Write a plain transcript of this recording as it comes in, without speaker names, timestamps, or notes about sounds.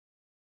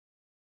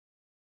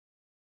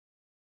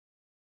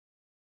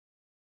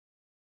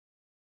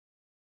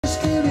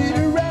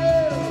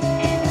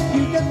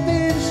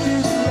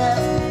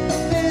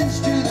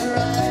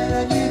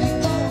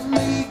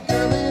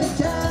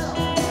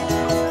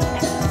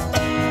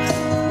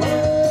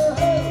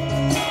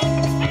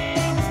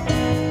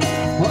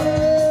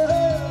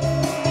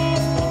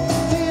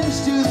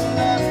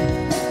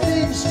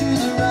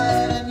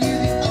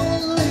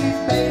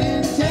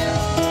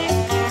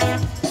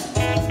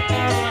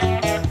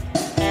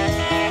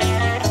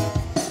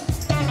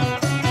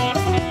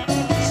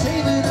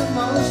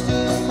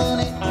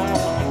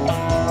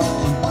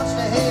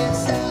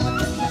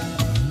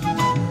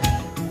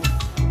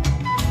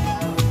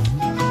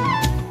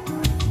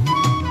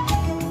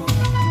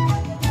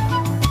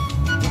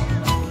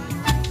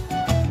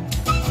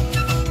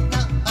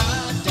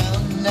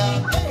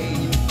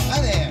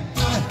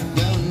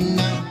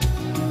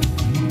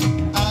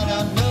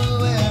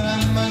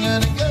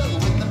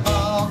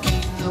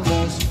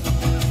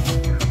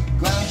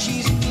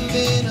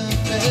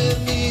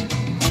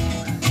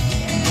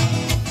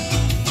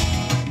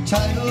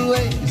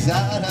eggs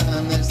out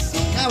on this.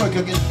 Now we're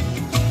cooking.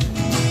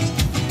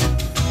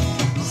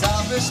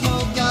 Sulfur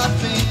smoke up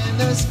in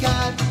the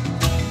sky.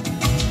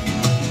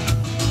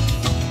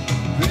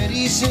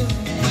 Pretty soon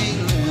we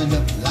learn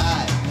to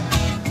fly.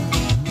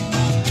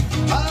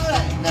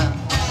 Alright now,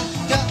 I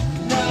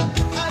don't know.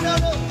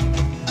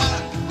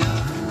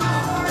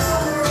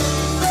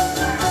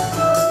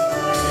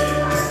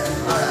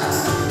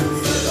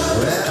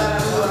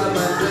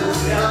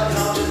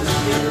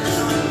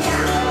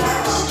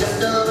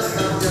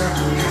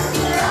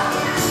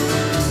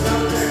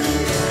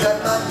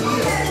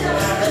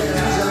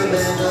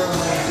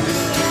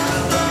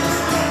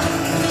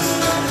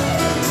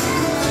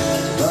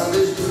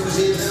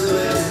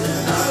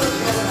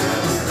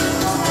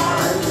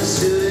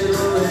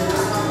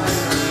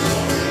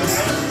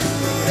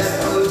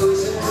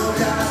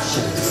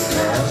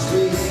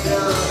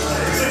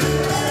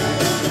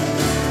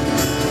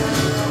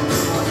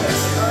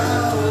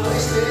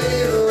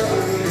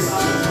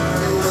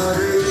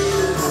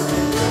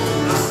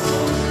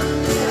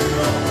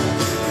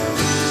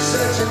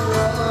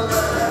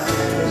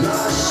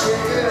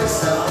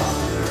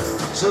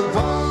 So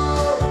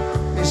Paul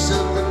is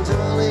something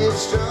totally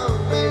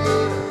strong, baby.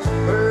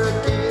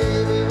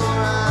 Hurricane before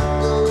I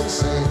go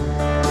insane.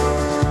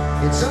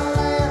 It's all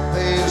I have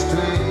is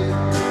dream.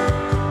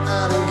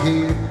 I don't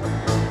care.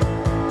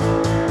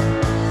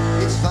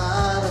 It's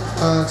 5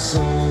 o'clock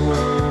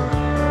somewhere.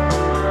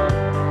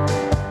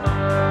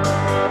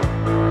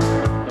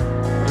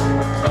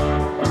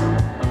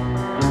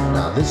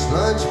 Now this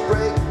lunch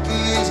break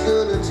is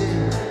gonna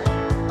take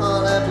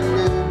all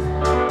afternoon.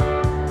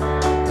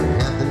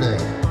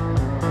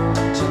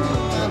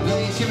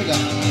 Here we go.